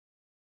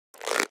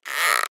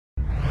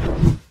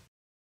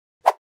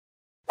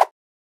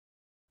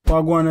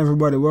Wagwan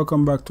everybody,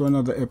 welcome back to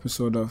another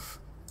episode of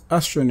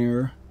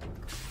Astroneer.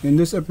 In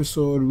this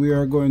episode we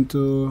are going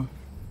to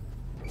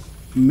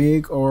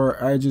make our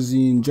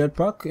Hydrazine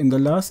jetpack. In the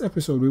last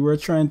episode we were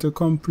trying to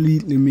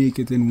completely make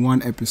it in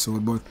one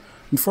episode, but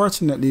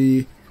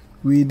unfortunately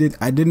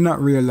I did not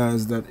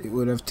realize that it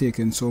would have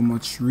taken so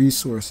much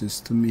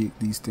resources to make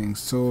these things.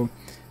 So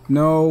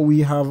now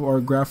we have our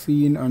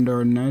graphene and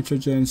our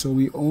nitrogen, so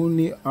we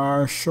only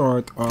are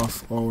short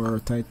of our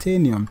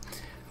titanium.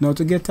 Now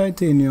to get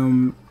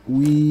titanium,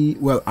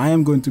 I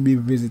am going to be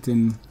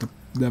visiting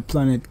the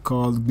planet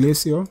called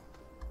Glacio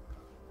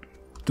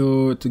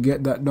to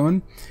get that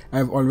done.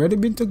 I've already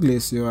been to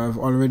Glacio. I've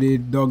already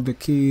dug the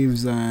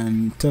caves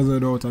and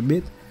tethered out a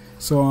bit.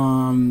 So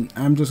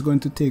I'm just going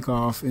to take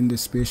off in the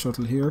space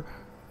shuttle here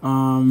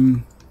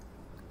to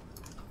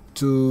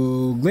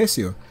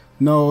Glacio.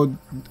 Now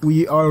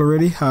we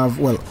already have,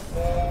 well,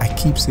 I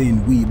keep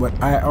saying we,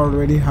 but I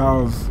already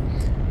have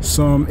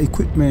some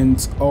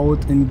equipment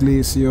out in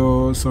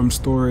Glacio, some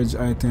storage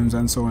items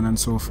and so on and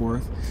so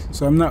forth.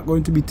 So I'm not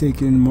going to be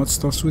taking much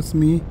stuff with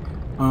me.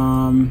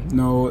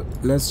 Now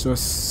let's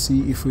just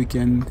see if we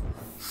can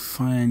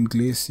find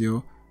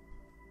Glacio.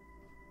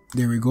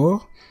 There we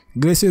go.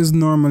 Glacio is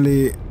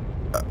normally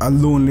a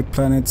lonely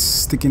planet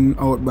sticking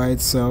out by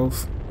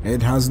itself.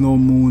 It has no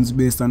moons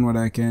based on what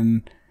I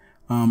can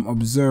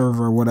observe,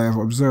 or what I've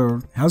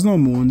observed. It has no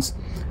moons.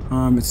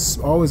 It's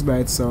always by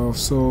itself.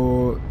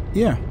 So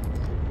yeah.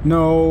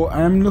 Now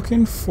I'm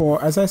looking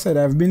for, as I said,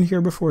 I've been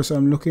here before, so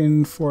I'm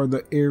looking for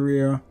the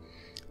area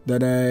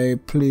that I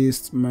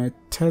placed my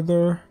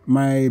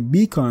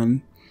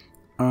beacon.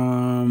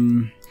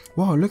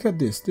 Wow, look at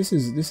this. This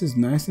is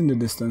nice in the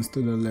distance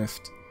to the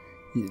left.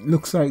 It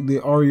looks like the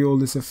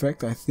Aureolus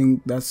effect. I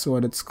think that's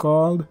what it's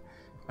called.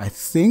 I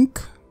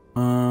think.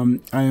 I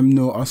am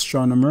no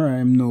astronomer. I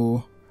am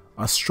no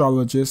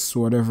astrologist,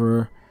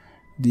 whatever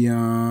the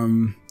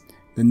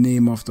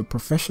name of the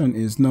profession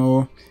is.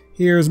 Now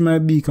here's my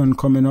beacon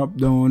coming up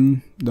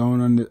down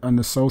on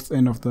the south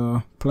end of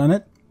the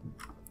planet.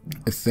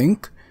 I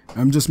think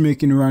I'm just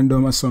making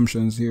random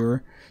assumptions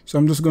here, so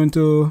I'm just going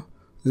to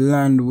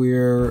land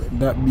where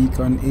that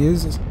beacon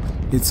is.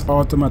 It's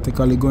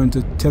automatically going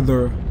to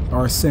tether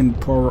or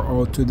send power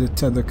out to the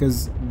tether,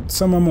 because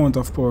some amount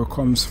of power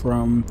comes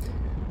from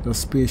the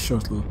space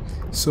shuttle.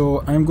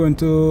 So I'm going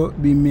to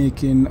be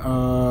making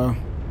a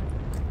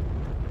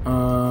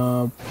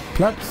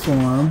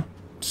platform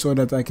so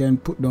that I can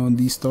put down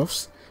these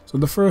stuffs. So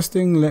the first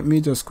thing, let me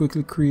just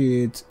quickly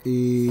create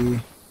a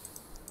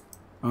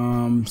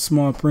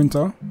small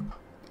printer,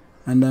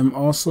 and I'm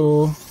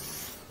also,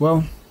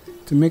 well,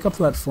 to make a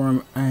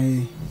platform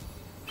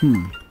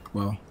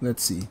well,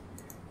 let's see,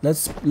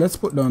 let's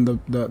put down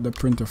the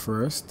printer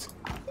first.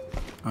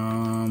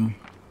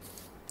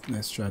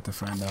 Let's try to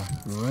find a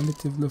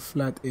relatively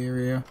flat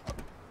area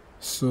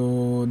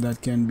so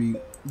that can be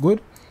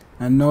good.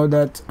 And now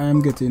that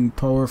I'm getting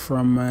power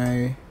from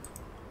my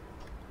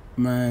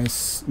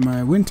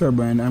wind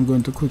turbine, I'm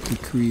going to quickly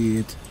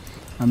create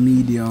a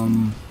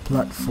medium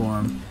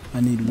platform.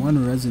 I need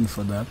one resin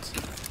for that.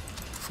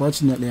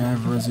 Fortunately I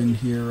have resin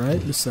here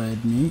right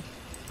beside me,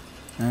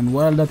 and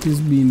while that is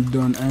being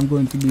done, I'm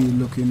going to be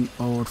looking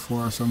out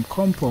for some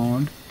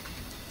compound.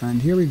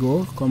 And here we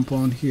go,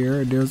 compound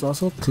here. There's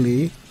also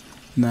clay.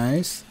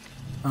 Nice.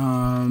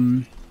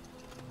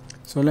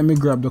 So let me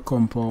grab the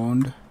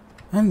compound.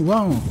 And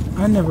wow,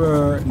 I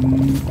never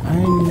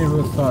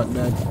thought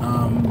that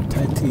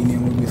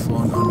titanium would be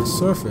found on the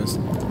surface,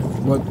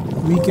 but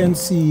we can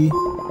see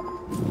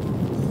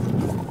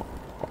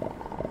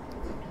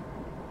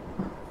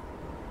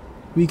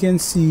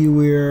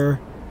where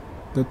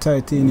the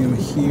titanium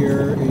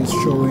here is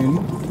showing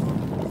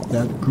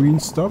that green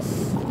stuff.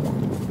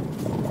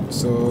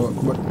 So,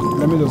 but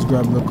let me just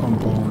grab the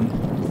compound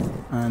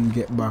and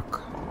get back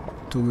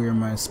to where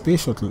my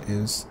space shuttle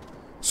is,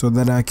 so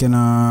that I can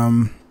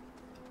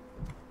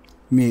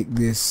make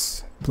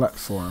this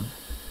platform.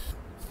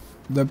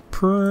 The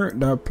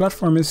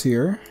platform is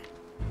here.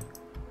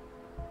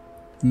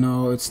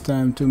 Now it's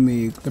time to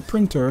make the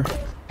printer.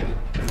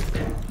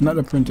 Not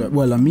the printer,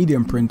 well, a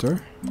medium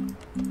printer.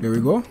 There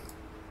we go.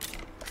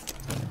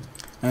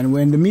 And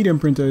when the medium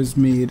printer is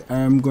made,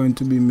 I'm going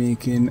to be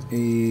making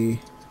a,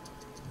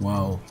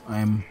 wow,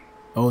 I'm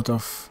out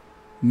of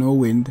no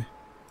wind.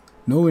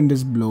 No wind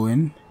is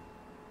blowing.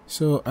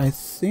 So I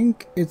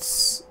think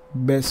it's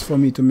best for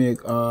me to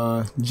make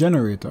a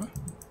generator,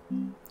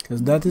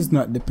 because that is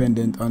not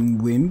dependent on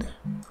wind.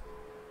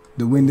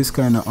 The wind is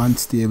kind of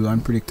unstable,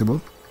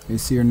 unpredictable.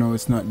 It's here now,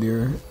 it's not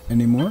there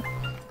anymore.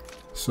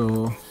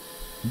 So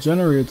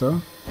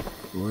generator,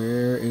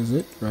 where is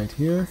it? Right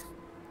here.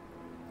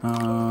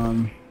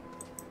 Can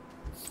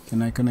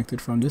I connect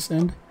it from this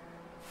end?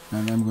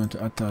 And I'm going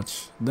to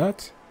attach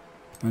that,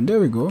 and there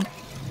we go.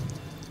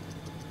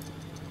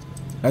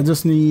 I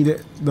just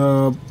need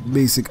the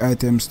basic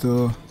items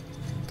to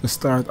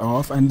start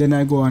off, and then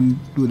I go and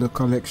do the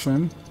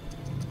collection.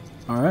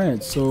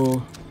 Alright,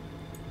 so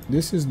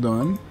this is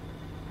done.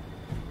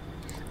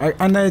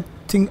 I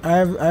think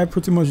I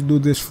pretty much do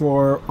this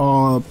for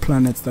all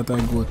planets that I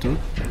go to.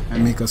 I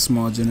make a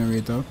small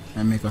generator,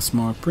 I make a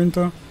small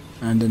printer,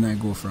 and then I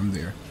go from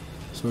there.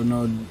 So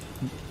now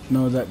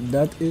that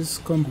that is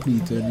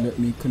completed, let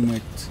me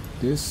connect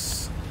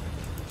this,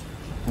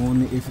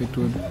 only if it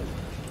would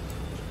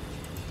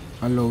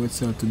allow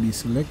itself to be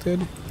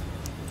selected.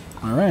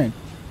 Alright,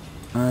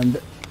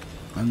 and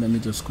let me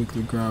just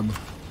quickly grab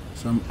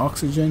some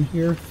oxygen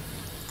here.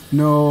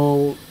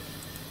 Now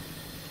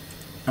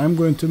I'm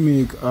going to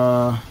make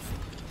a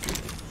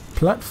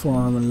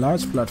platform, a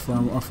large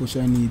platform, of which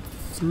I need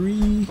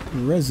 3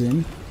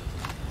 resin,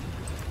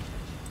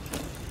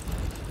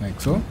 like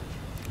so,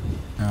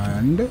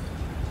 and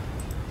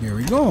here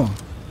we go.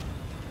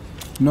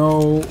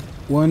 Now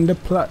when the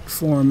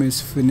platform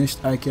is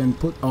finished, I can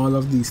put all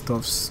of these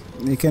stuffs,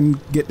 you can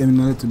get them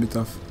in a little bit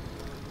of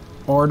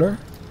order,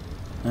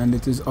 and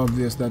it is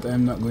obvious that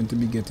I'm not going to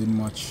be getting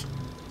much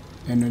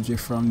energy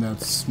from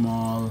that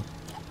small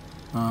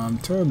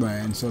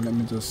turbine. So let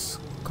me just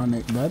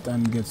connect that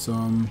and get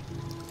some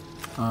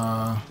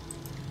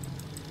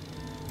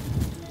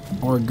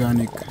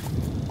organic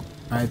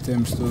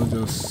items to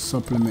just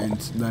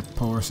supplement that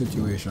power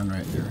situation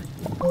right there.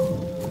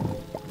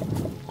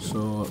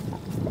 So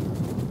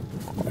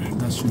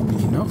that should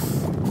be enough.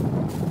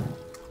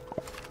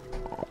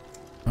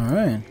 All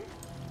right,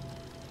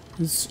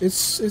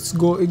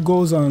 it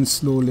goes on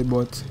slowly,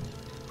 but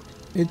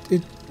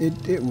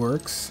it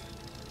works.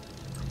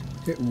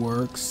 It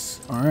works.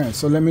 All right,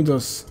 so let me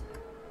just,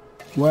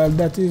 while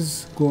that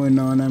is going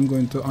on, I'm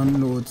going to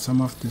unload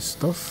some of this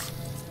stuff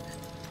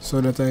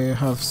so that I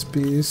have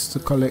space to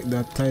collect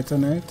that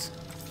Titanite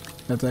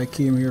that I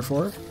came here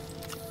for.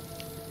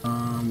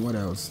 What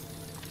else?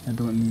 I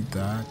don't need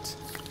that.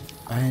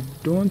 I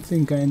don't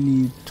think I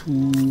need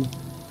 2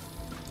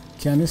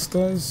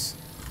 canisters,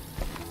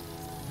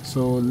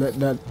 so let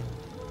that,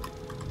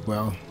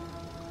 well,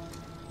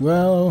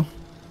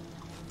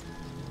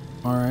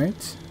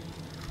 alright,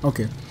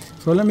 okay,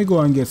 so let me go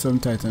and get some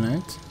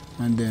Titanite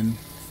and then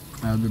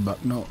I'll be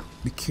back. Now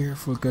be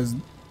careful, because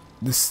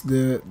this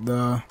the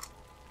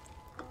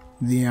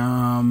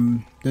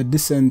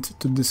descent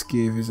to this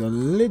cave is a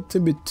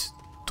little bit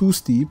too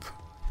steep,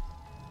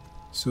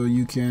 so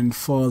you can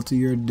fall to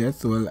your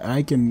death. Well,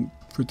 I can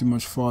pretty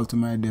much fall to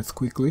my death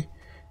quickly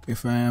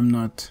if I am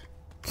not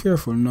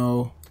careful.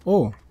 Now,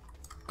 oh,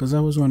 because I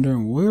was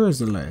wondering where is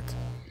the light.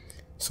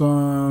 So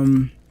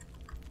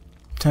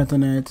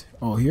Titanite,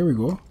 oh, here we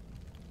go.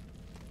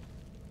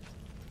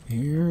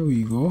 Here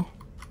we go.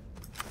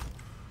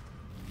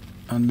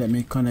 And let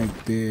me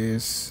connect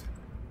this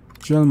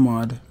drill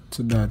mod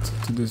to that,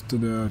 to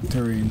the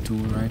terrain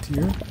tool right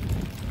here.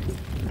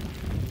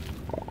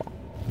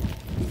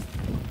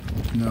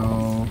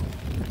 Now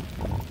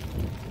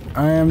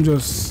I am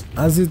just,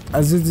 as it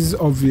is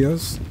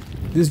obvious,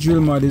 this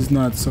drill mod is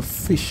not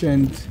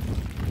sufficient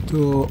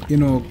to, you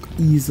know,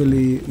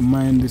 easily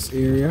mine this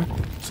area.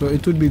 So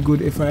it would be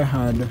good if I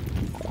had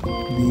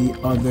the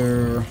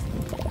other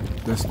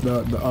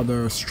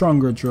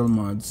stronger drill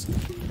mods.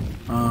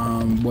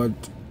 But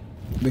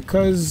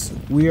because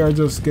we are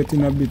just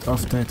getting a bit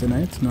of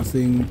Titanite,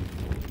 nothing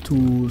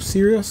too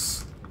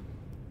serious,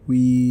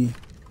 we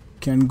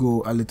can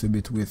go a little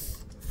bit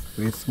with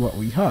what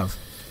we have.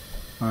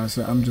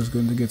 So I'm just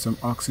going to get some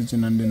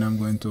oxygen, and then I'm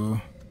going to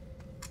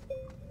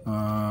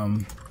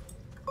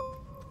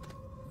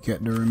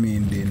get the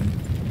remaining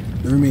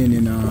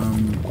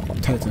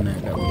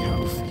Titanite that we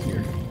have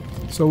here.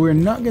 So we're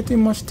not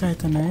getting much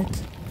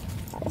Titanite.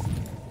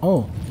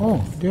 Oh,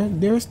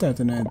 there's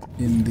Titanite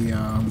in the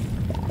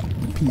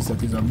piece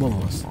that is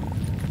above us,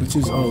 which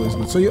is always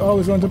good. So you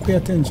always want to pay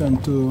attention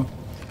to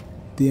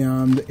the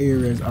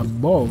areas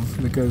above,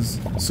 because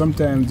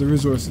sometimes the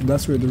resource,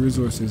 that's where the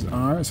resources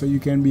are. So you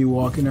can be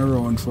walking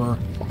around for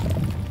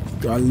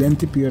a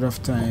lengthy period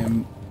of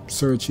time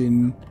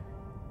searching,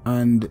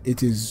 and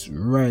it is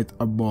right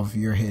above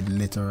your head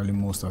literally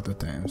most of the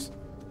times.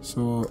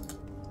 So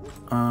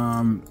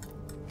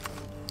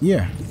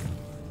yeah,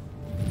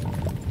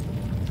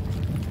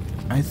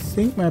 I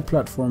think my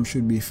platform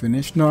should be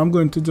finished. Now I'm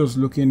going to just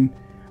look in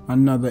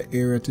another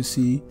area to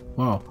see.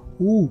 Wow,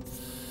 ooh,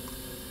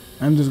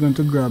 I'm just going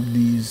to grab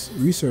these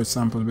research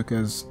samples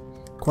because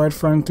quite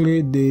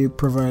frankly they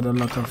provide a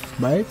lot of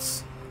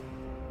bytes.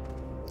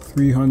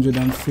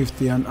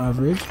 350 on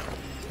average,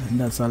 and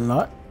that's a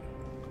lot.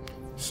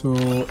 So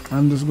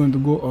I'm just going to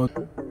go out.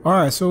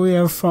 Alright, so we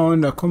have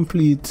found a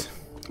complete,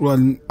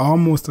 well,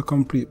 almost a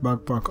complete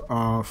backpack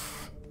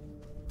of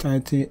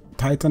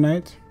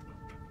Titanite.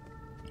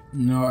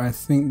 Now I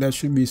think that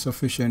should be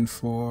sufficient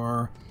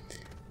for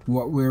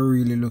what we're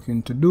really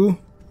looking to do.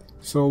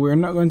 So we're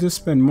not going to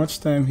spend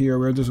much time here.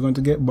 We're just going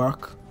to get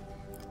back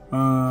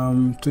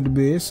to the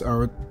base,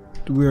 or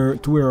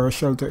to where our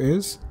shelter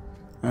is,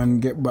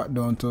 and get back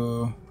down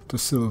to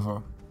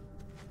silver.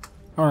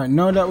 Alright,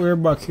 now that we're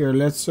back here,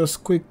 let's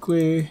just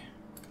quickly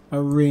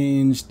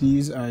arrange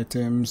these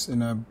items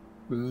in a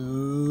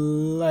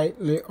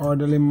slightly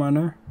orderly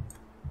manner,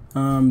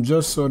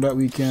 just so that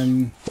we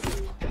can,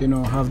 you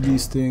know, have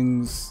these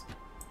things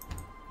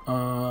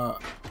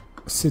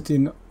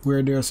sitting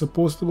where they're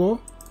supposed to go.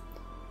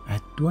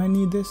 Do I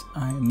need this?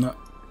 I'm not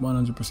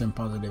 100%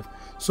 positive.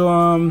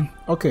 So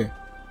okay,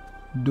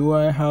 do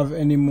I have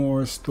any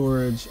more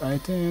storage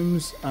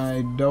items?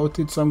 I doubt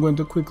it, so I'm going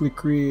to quickly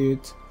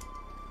create,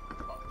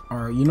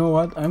 or you know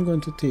what, I'm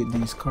going to take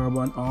these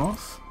carbon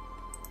off.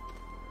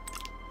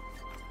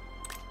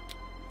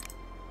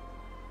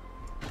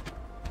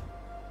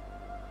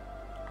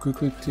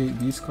 Quickly take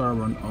these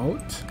carbon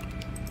out,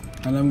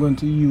 and I'm going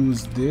to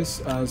use this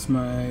as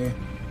my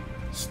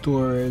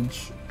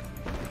storage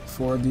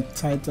for the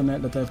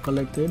Titanite that I've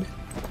collected.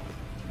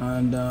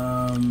 And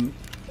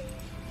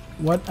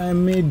what I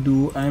may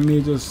do, I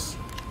may just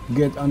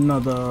get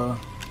another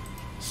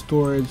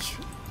storage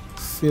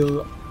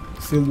filled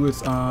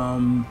with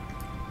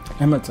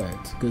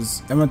hematite,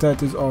 because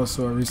hematite is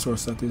also a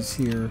resource that is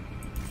here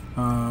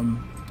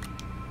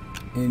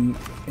in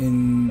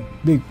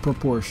big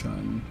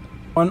proportion.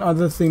 One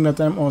other thing that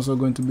I'm also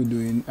going to be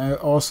doing, I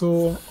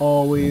also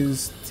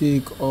always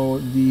take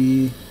out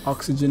the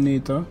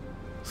oxygenator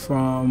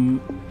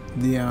from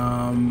the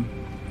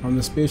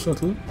space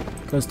shuttle,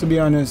 because to be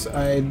honest,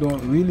 I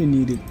don't really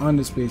need it on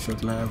the space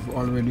shuttle. I have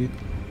already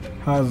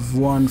have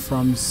one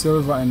from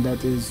silver, and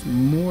that is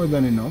more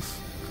than enough.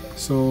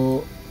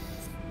 So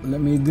let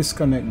me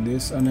disconnect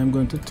this, and I'm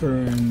going to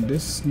turn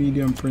this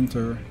medium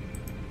printer,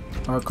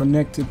 or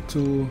connect it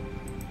to,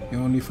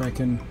 only if I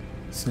can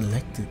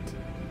select it.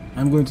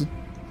 I'm going to,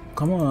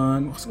 come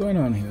on, what's going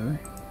on here?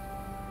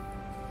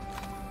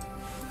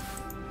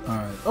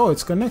 Alright, oh,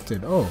 it's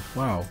connected. Oh,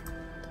 wow.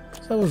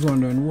 So I was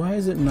wondering, why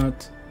is it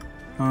not,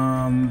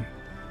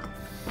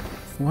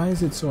 why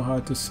is it so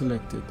hard to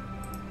select it?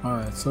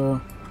 Alright,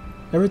 so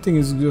everything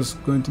is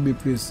just going to be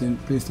placed in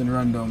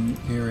random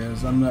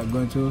areas. I'm not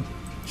going to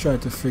try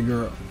to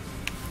figure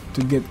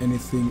to get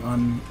anything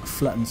on a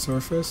flattened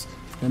surface.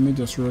 Let me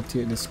just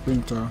rotate the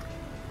printer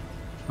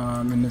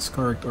in this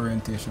correct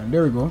orientation.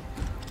 There we go.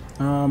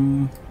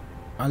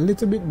 A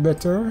little bit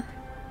better.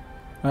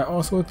 I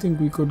also think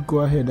we could go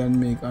ahead and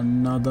make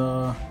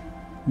another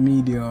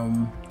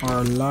medium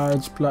or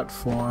large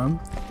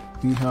platform.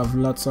 We have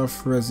lots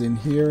of resin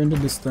here in the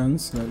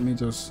distance. Let me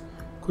just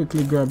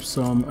quickly grab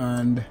some,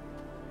 and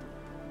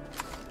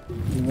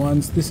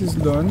once this is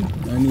done,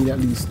 I need at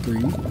least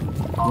 3.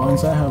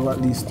 Once I have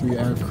at least 3,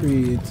 I'll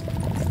create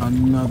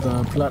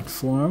another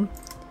platform,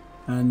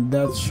 and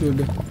that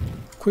should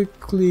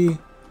quickly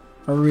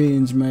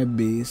arrange my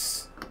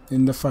base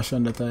in the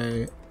fashion that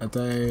I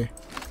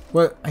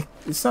well,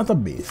 it's not a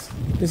base.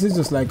 This is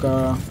just like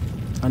an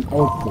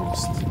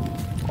outpost.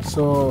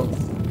 So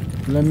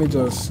let me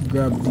just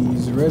grab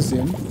these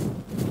resin,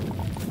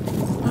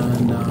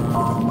 and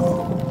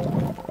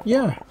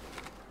yeah,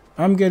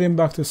 I'm getting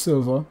back to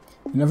silver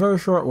in a very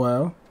short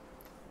while.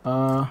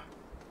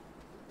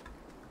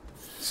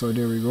 So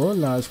there we go,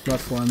 large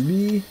platform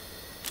B.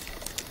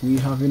 We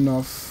have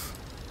enough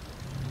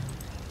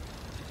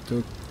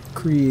to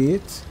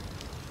create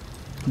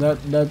that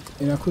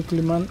in a quick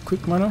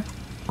manner.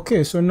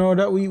 Okay, so now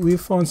that we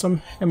found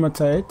some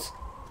hematite,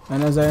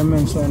 and as I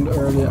mentioned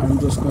earlier, I'm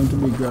just going to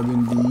be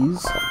grabbing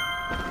these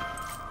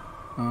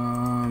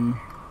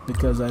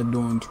because I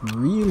don't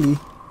really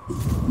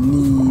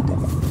need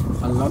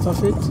a lot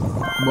of it,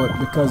 but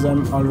because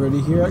I'm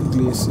already here at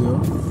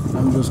Glacio,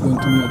 I'm just going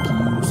to make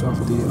use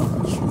of the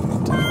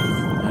opportunity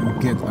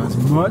and get as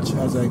much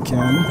as I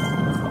can.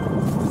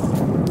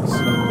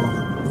 So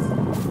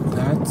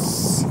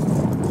that's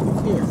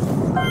here,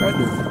 right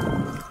there.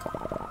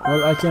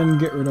 Well, I can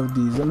get rid of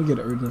these. Let me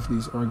get rid of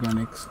these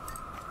organic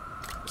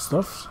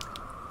stuffs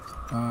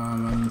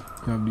and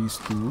grab these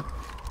 2,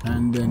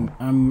 and then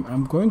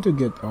I'm going to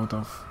get out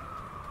of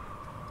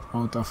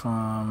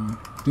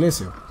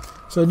Glacio.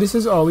 So this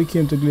is all we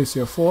came to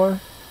Glacio for.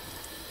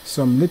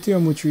 Some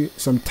lithium,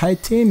 some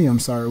titanium,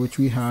 sorry, which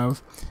we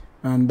have,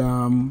 and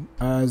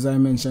as I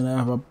mentioned, I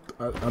have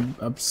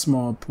a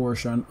small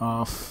portion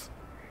of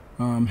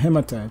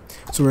hematite.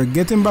 So we're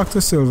getting back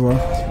to silver.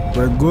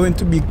 We're going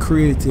to be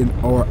creating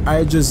our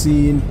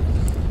hydrazine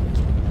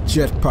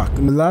jetpack.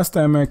 And the last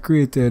time I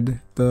created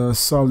the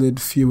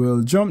solid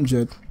fuel jump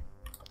jet,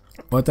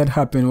 what had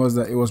happened was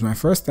that it was my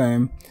first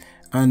time,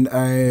 and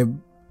I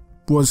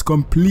was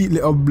completely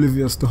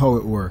oblivious to how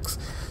it works.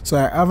 So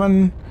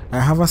I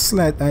have a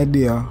slight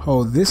idea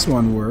how this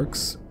one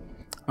works,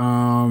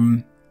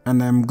 and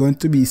I'm going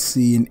to be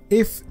seeing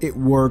if it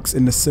works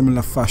in a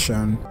similar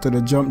fashion to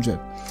the jump jet.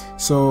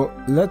 So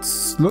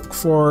let's look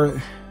for,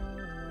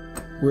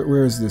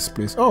 where is this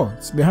place? Oh,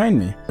 it's behind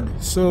me.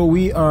 So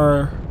we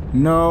are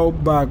now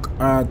back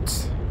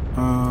at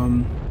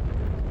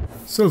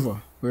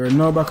silver. We're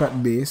now back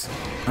at base,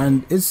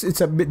 and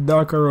it's a bit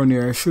dark around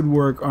here. I should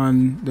work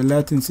on the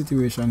lighting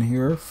situation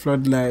here.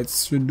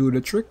 Floodlights should do the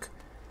trick,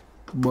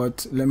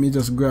 but let me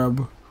just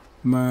grab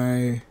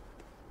my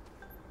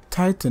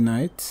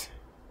Titanite.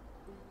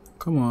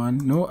 Come on,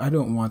 no, I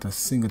don't want a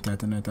single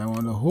Titanite, I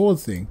want the whole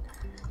thing.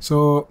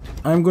 So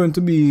I'm going to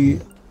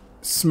be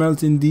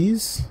smelting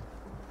these.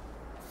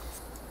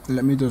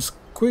 Let me just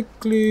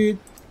quickly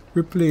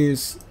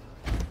replace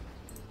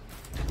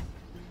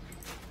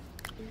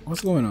What's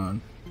going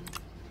on?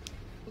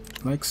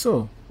 Like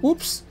so.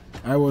 Oops.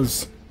 I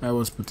was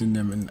putting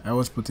them in. I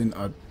was putting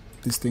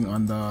this thing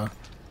on the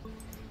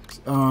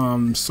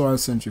soil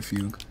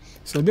centrifuge.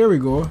 So there we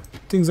go.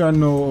 Things are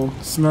now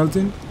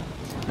smelting,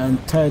 and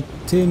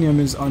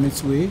titanium is on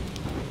its way.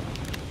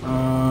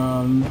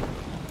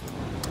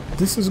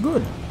 This is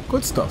good.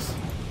 Good stuff.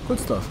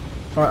 Good stuff.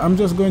 Alright, I'm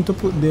just going to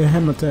put the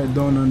hematite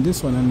down on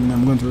this one, and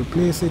I'm going to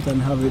replace it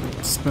and have it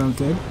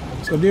smelted.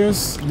 So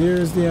there's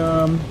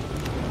the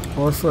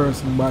our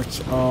first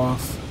batch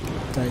of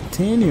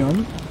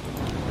titanium.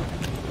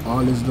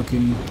 All is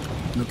looking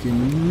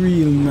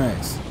real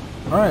nice.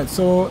 Alright,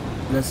 so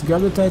let's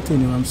grab the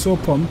titanium. I'm so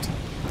pumped.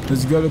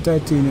 Let's grab the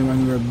titanium,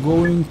 and we're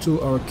going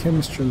to our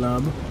chemistry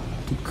lab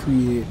to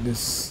create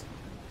this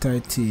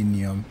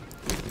titanium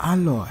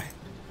alloy.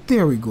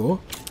 There we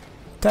go.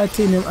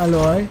 Titanium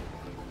alloy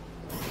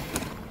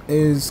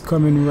is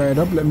coming right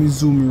up. Let me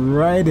zoom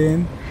right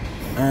in,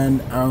 and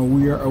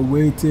we are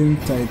awaiting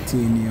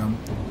titanium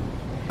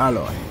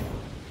alloy.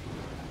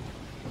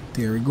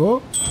 There we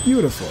go.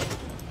 Beautiful.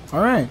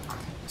 Alright,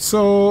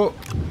 so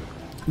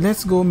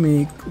let's go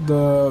make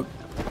the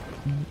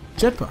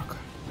jetpack.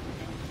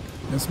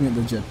 Let's make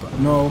the jetpack.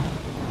 Now,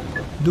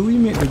 do we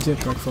make the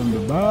jetpack from the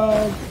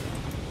bag?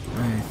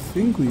 I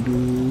think we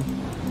do.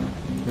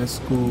 Let's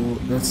go.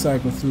 Let's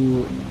cycle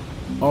through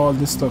all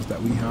the stuff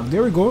that we have.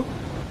 There we go.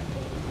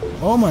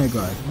 Oh my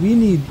god, we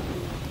need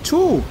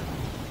 2.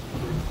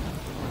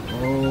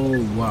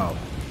 Oh wow,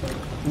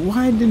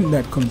 why didn't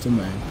that come to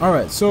mind?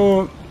 Alright,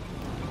 so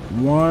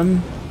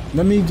 1.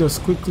 Let me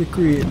just quickly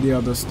create the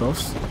other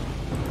stuffs.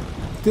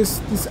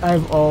 This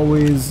I've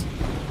always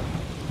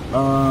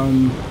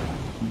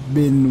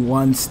been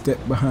one step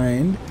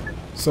behind.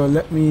 So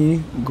let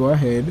me go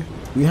ahead.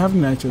 We have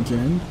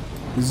nitrogen.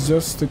 It's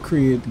just to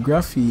create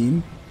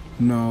graphene.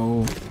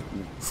 Now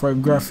for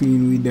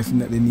graphene we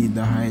definitely need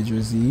the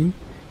hydrazine.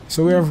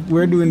 So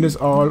we're doing this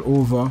all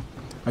over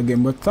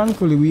again, but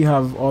thankfully we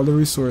have all the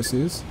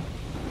resources.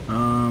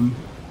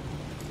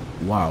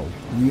 Wow,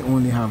 we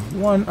only have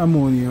 1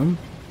 ammonium.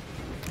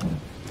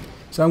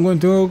 So I'm going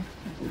to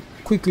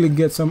quickly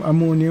get some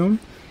ammonium,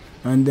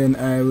 and then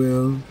I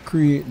will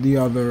create the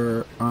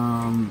other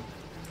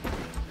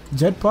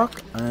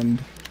jetpack, and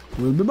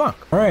we'll be back.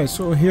 Alright,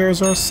 so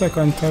here's our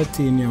second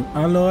titanium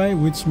alloy,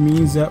 which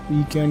means that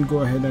we can go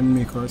ahead and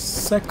make our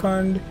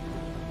second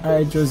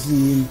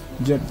hydrazine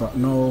jetpack.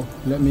 Now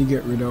let me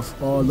get rid of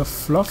all the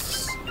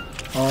fluffs,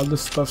 all the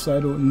stuffs I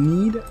don't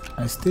need.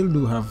 I still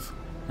do have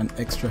an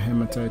extra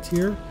hematite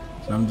here,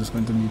 so I'm just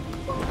going to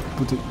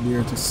put it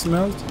there to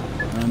smelt.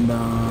 And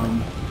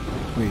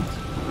wait,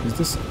 is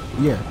this?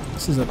 Yeah,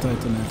 this is a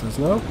titanite as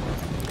well.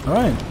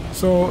 Alright,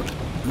 so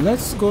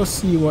let's go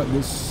see what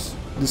this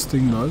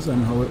thing does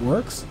and how it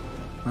works.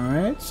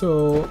 Alright,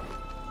 so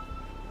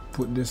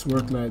put this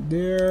work light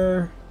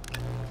there,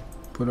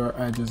 put our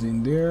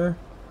hydrazine there,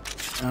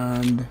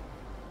 and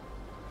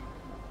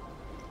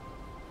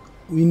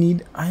we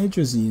need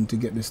hydrazine to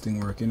get this thing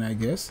working, I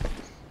guess.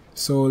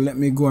 So let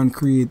me go and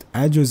create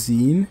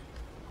hydrazine.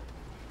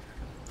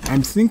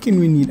 I'm thinking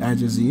we need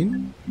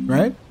hydrazine,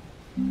 right?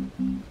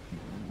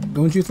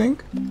 Don't you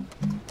think?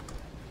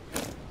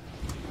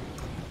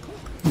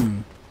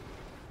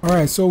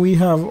 Alright, so we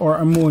have our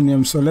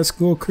ammonium, so let's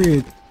go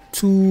create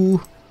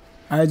 2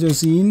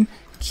 hydrazine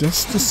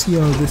just to see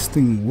how this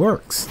thing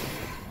works.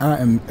 I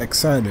am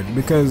excited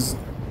because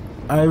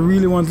I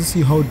really want to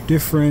see how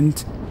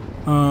different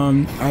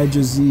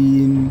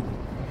hydrazine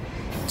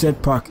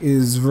jetpack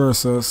is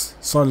versus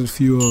solid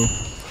fuel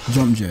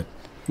jump jet.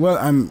 Well,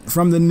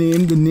 from the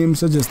name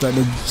suggests that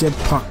the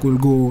jetpack will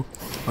go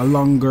a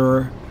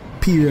longer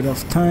period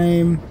of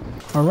time.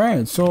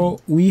 Alright, so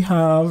we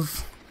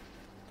have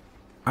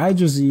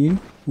hydrazine,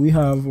 we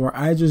have our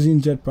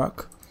hydrazine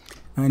jetpack,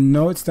 and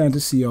now it's time to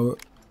see how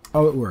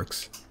it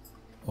works.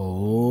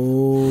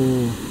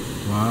 Oh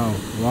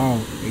wow,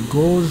 it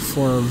goes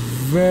for a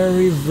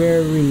very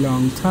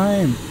long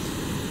time.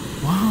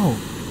 Wow,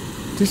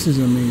 this is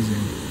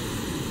amazing.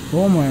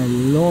 Oh my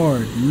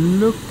lord,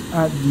 look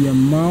at the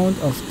amount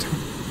of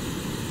time.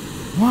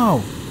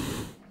 Wow,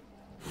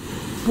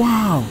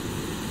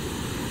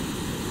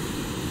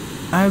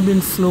 I've been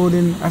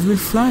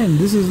flying.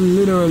 This is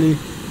literally,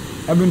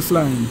 I've been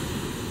flying,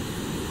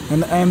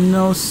 and I'm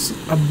now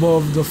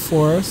above the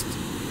forest.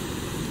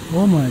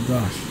 Oh my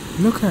gosh,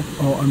 look at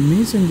how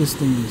amazing this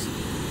thing is.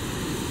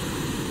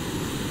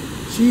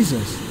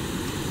 Jesus.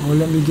 Oh,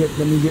 let me get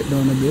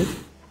down a bit.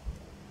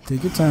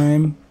 Take your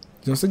time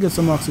just to get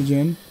some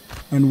oxygen,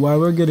 and while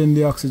we're getting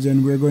the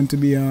oxygen, we're going to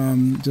be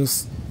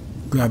just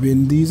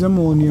grabbing these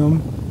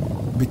ammonium,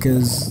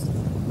 because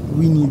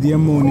we need the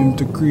ammonium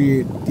to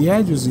create the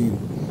hydrazine.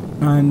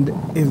 And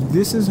if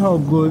this is how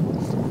good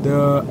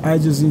the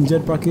hydrazine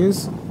jetpack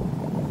is,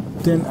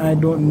 then I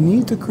don't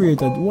need to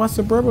create it. What's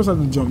the purpose of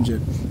the jump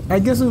jet? I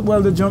guess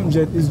the jump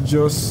jet is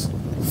just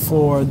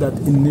for that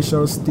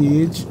initial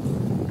stage,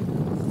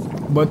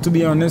 but to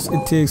be honest,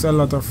 it takes a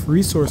lot of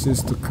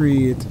resources to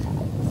create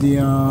the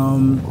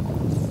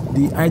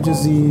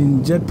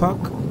hydrazine jetpack,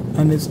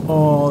 and it's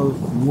all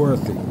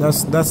worth it.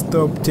 That's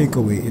the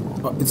takeaway.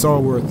 It's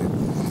all worth it.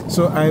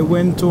 So I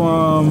went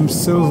to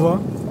silver.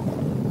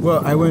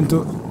 Well, I went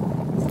to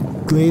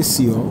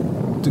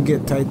Glacio to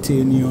get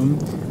titanium.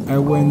 I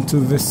went to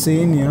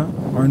Vesania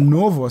or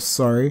Novus,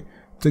 sorry,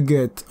 to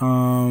get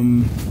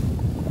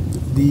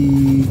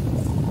the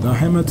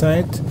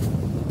hematite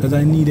that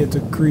I needed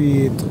to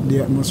create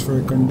the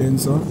atmospheric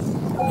condenser,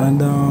 and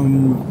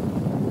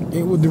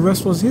the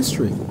rest was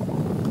history.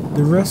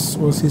 The rest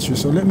was history.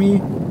 So let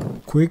me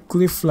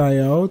quickly fly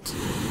out.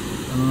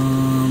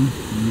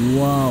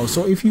 Wow.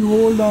 So if you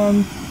hold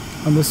on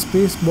the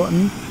space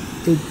button,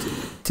 it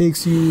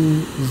takes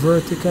you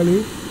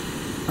vertically,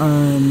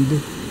 and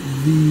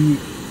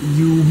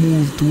you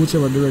move to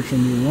whichever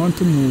direction you want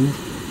to move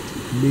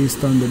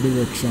based on the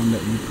direction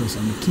that you press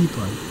on the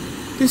keypad.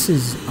 This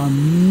is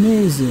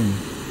amazing.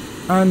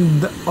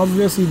 And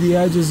obviously the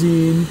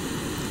Hydrazine.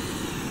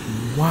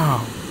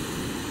 Wow.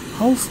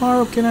 How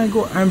far can I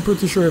go? I'm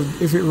pretty sure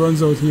if it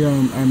runs out here,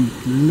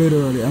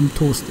 I'm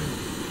toasted.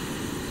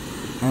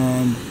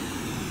 And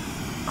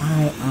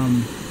I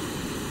am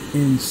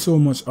in so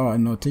much art.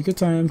 Now take your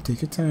time,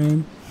 take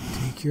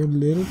your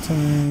little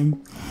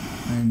time.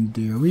 And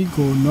there we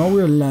go. Now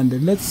we're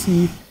landed. Let's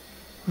see.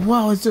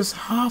 Wow, it's just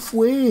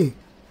halfway.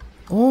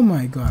 Oh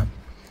my god.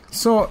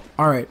 So,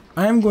 alright,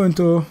 I am going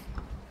to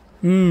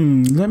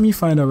let me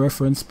find a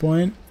reference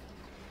point.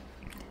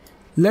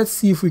 Let's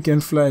see if we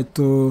can fly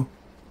to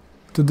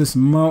this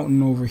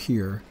mountain over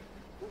here.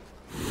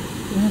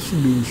 That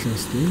should be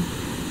interesting.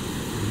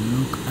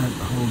 Look at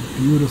how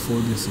beautiful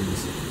this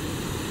is.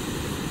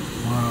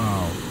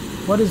 Wow.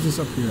 What is this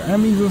up here?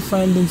 I'm even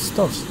finding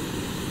stuffs.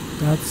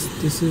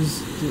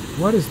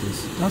 What is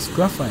this? That's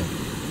graphite.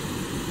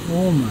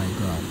 Oh my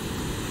god.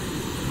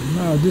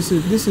 No, this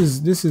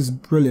is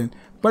brilliant.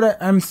 But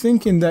I'm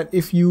thinking that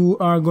if you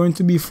are going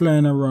to be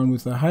flying around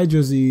with a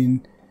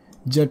Hydrazine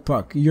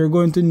jetpack, you're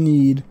going to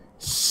need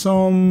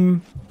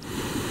something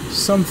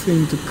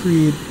to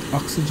create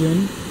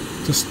oxygen,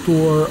 to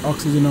store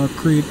oxygen or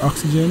create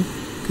oxygen,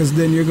 because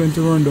then you're going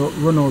to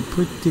run out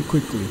pretty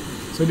quickly.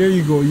 So there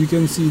you go. You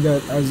can see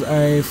that as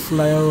I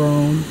fly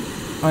around,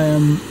 I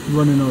am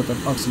running out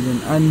of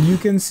oxygen, and you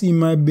can see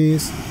my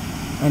base,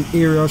 an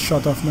aerial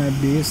shot of my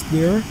base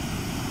there.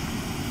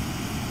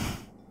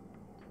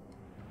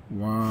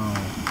 Wow,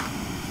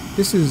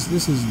 this is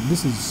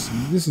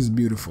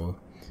beautiful.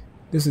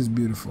 This is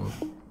beautiful.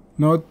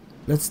 Now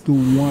let's do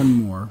one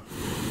more.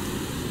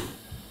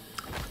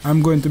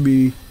 I'm going to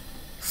be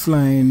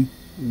flying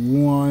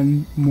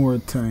one more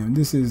time.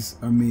 This is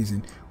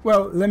amazing.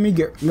 Well, let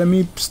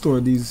me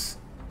store these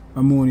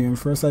ammonium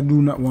first. I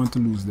do not want to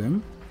lose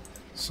them.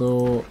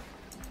 So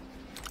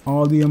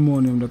all the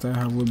ammonium that I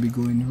have will be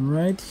going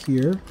right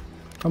here.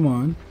 Come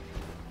on.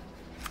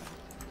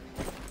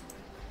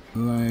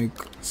 Like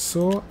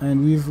so,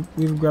 and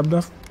we've grabbed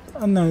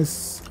a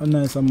nice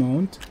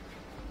amount.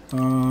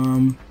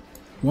 One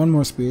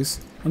more space,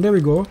 and there we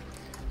go.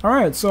 All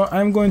right, so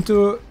I'm going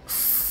to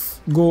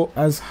go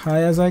as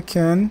high as I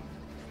can.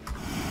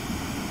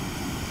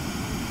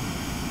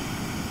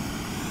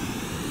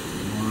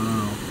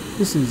 Wow,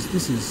 this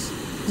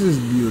is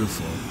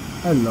beautiful.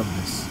 I love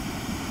this.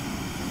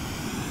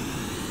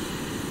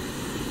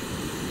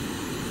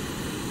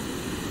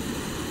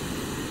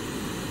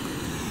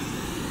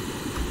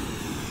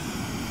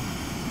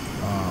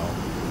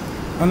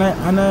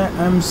 And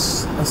I'm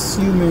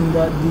assuming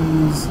that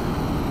these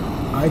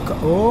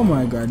oh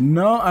my god,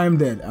 no, I'm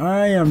dead.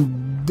 I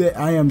am dead.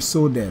 I am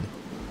so dead.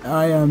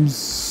 I am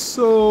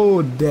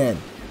so dead.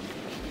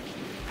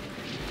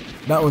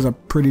 That was a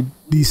pretty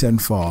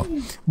decent fall.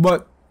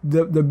 But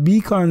the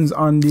beacons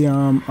on the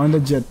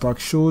jetpack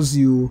shows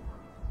you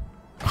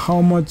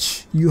how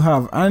much you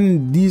have,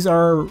 and these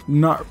are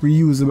not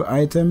reusable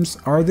items,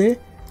 are they?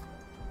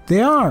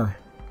 They are.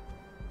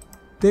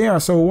 They are.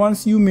 So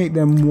once you make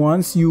them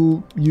once,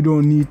 you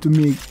don't need to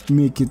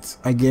make it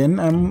again.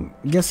 I'm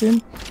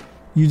guessing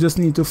you just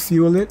need to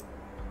fuel it,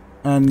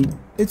 and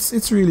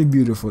it's really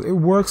beautiful. It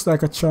works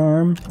like a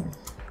charm.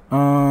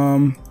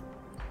 Wow,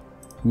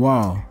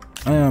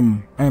 I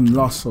am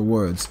lost for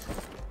words.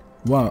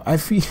 Wow, I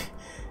feel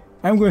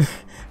I'm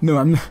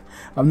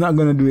not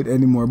gonna do it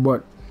anymore.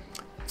 But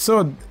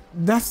so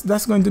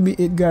that's going to be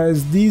it,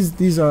 guys.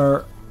 These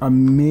are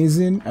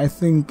amazing. I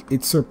think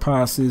it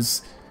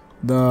surpasses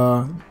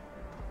the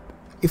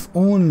if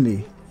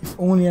only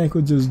I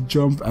could just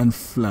jump and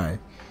fly.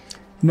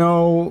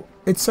 Now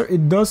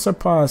it does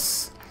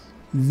surpass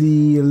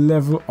the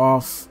level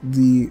of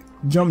the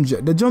jump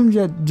jet. The jump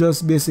jet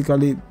just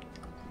basically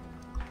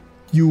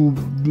you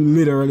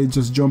literally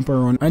just jump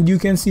around, and you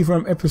can see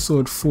from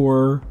episode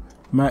 4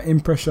 my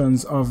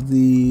impressions of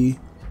the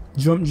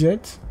jump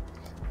jet.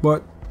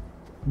 But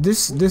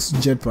this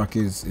jetpack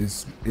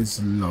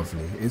is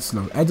lovely. It's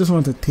lovely. I just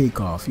want to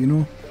take off, you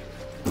know.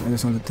 I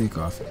just want to take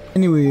off.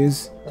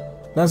 Anyways,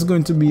 that's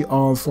going to be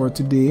all for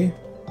today.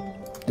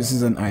 This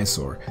is an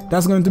eyesore.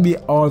 That's going to be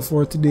all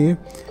for today.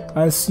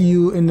 I'll see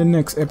you in the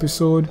next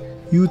episode.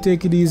 You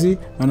take it easy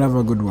and have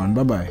a good one.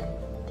 Bye bye.